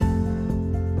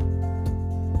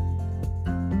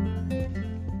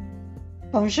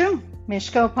Bonjour,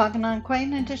 Mishko Paganan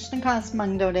Quain and Tishnakas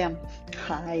Mangdodem.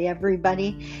 Hi,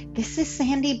 everybody. This is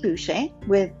Sandy Boucher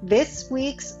with this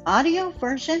week's audio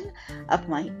version of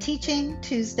my Teaching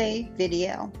Tuesday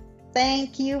video.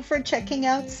 Thank you for checking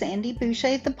out Sandy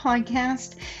Boucher, the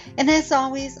podcast. And as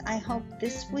always, I hope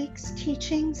this week's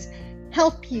teachings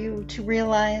help you to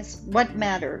realize what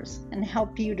matters and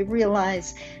help you to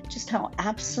realize just how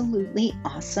absolutely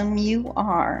awesome you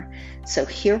are. So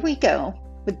here we go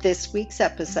with this week's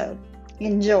episode.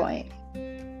 Enjoy.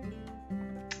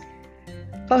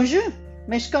 Bonjour,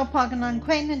 Mishko Paganan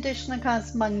Quain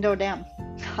Adishnakas Mangdodem.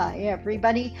 Hi,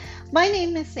 everybody. My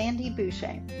name is Sandy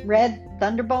Boucher, Red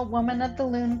Thunderbolt Woman of the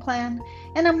Loon Clan,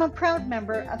 and I'm a proud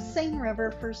member of Seine River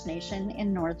First Nation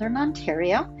in Northern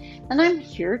Ontario, and I'm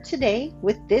here today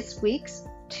with this week's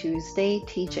Tuesday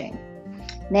teaching.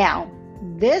 Now,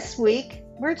 this week,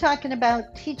 we're talking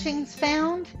about teachings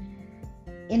found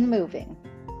in moving.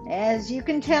 As you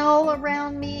can tell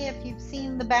around me, if you've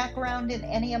seen the background in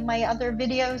any of my other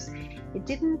videos, it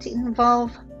didn't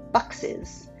involve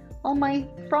boxes. All my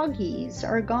froggies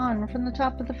are gone from the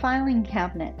top of the filing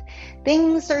cabinet.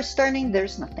 Things are starting,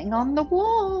 there's nothing on the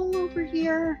wall over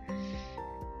here.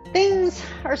 Things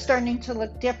are starting to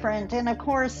look different, and of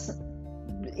course,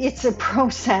 it's a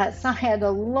process. I had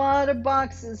a lot of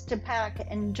boxes to pack,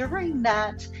 and during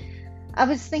that, I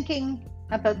was thinking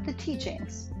about the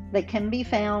teachings that can be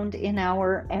found in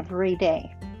our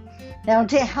everyday. Now,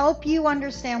 to help you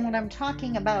understand what I'm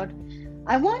talking about,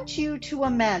 I want you to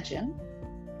imagine,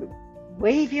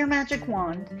 wave your magic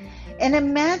wand, and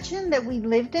imagine that we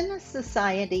lived in a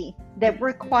society that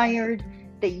required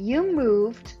that you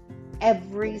moved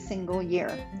every single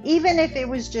year, even if it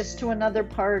was just to another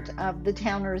part of the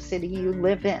town or city you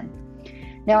live in.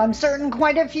 Now, I'm certain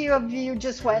quite a few of you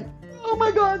just went, "Oh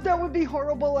my God, that would be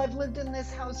horrible. I've lived in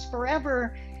this house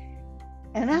forever."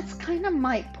 And that's kind of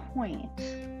my point.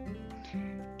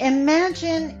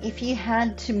 Imagine if you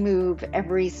had to move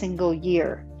every single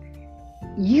year.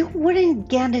 You wouldn't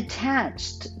get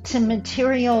attached to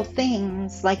material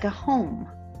things like a home.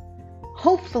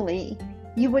 Hopefully,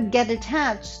 you would get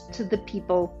attached to the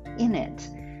people in it,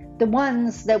 the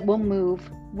ones that will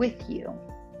move with you.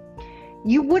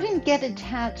 You wouldn't get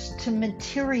attached to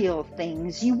material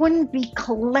things. You wouldn't be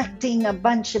collecting a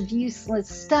bunch of useless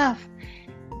stuff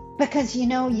because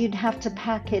you'd have to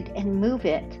pack it and move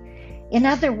it. In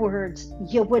other words,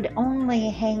 you would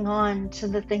only hang on to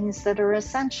the things that are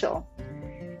essential.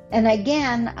 And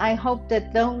again, I hope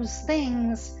that those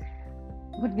things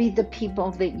would be the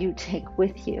people that you take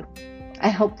with you. I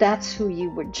hope that's who you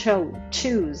would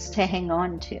choose to hang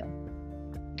on to.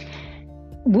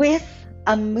 With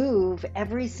a move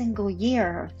every single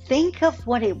year, think of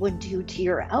what it would do to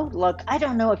your outlook. I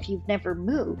don't know if you've never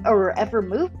moved or ever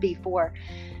moved before,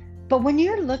 but when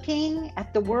you're looking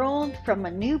at the world from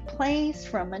a new place,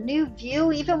 from a new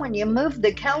view, even when you move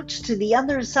the couch to the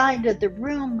other side of the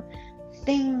room,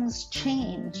 things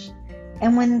change.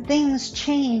 And when things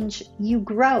change, you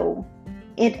grow.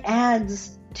 It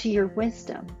adds to your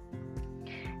wisdom.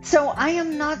 So I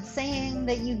am not saying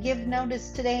that you give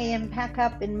notice today and pack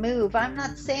up and move. I'm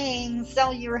not saying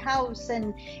sell your house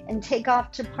and take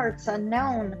off to parts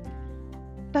unknown.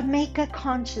 But make a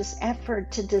conscious effort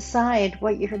to decide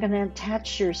what you're going to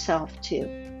attach yourself to.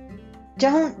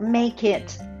 Don't make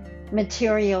it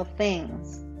material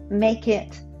things. Make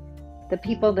it the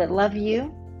people that love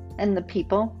you and the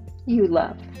people you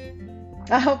love.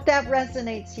 I hope that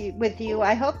resonates with you.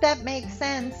 I hope that makes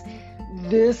sense.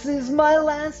 This is my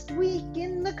last week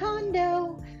in the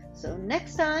condo. So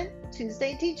next time,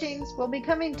 Tuesday Teachings will be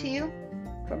coming to you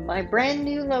from my brand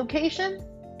new location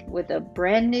with a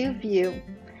brand new view.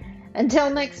 Until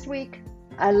next week,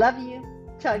 I love you.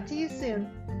 Talk to you soon.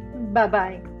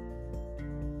 Bye-bye.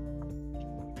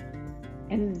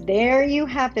 And there you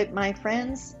have it, my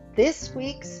friends. This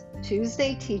week's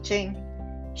Tuesday teaching.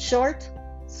 Short,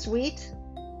 sweet,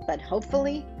 but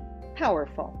hopefully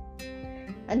powerful.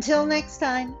 Until next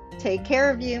time, take care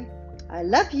of you. I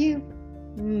love you.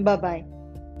 Bye-bye.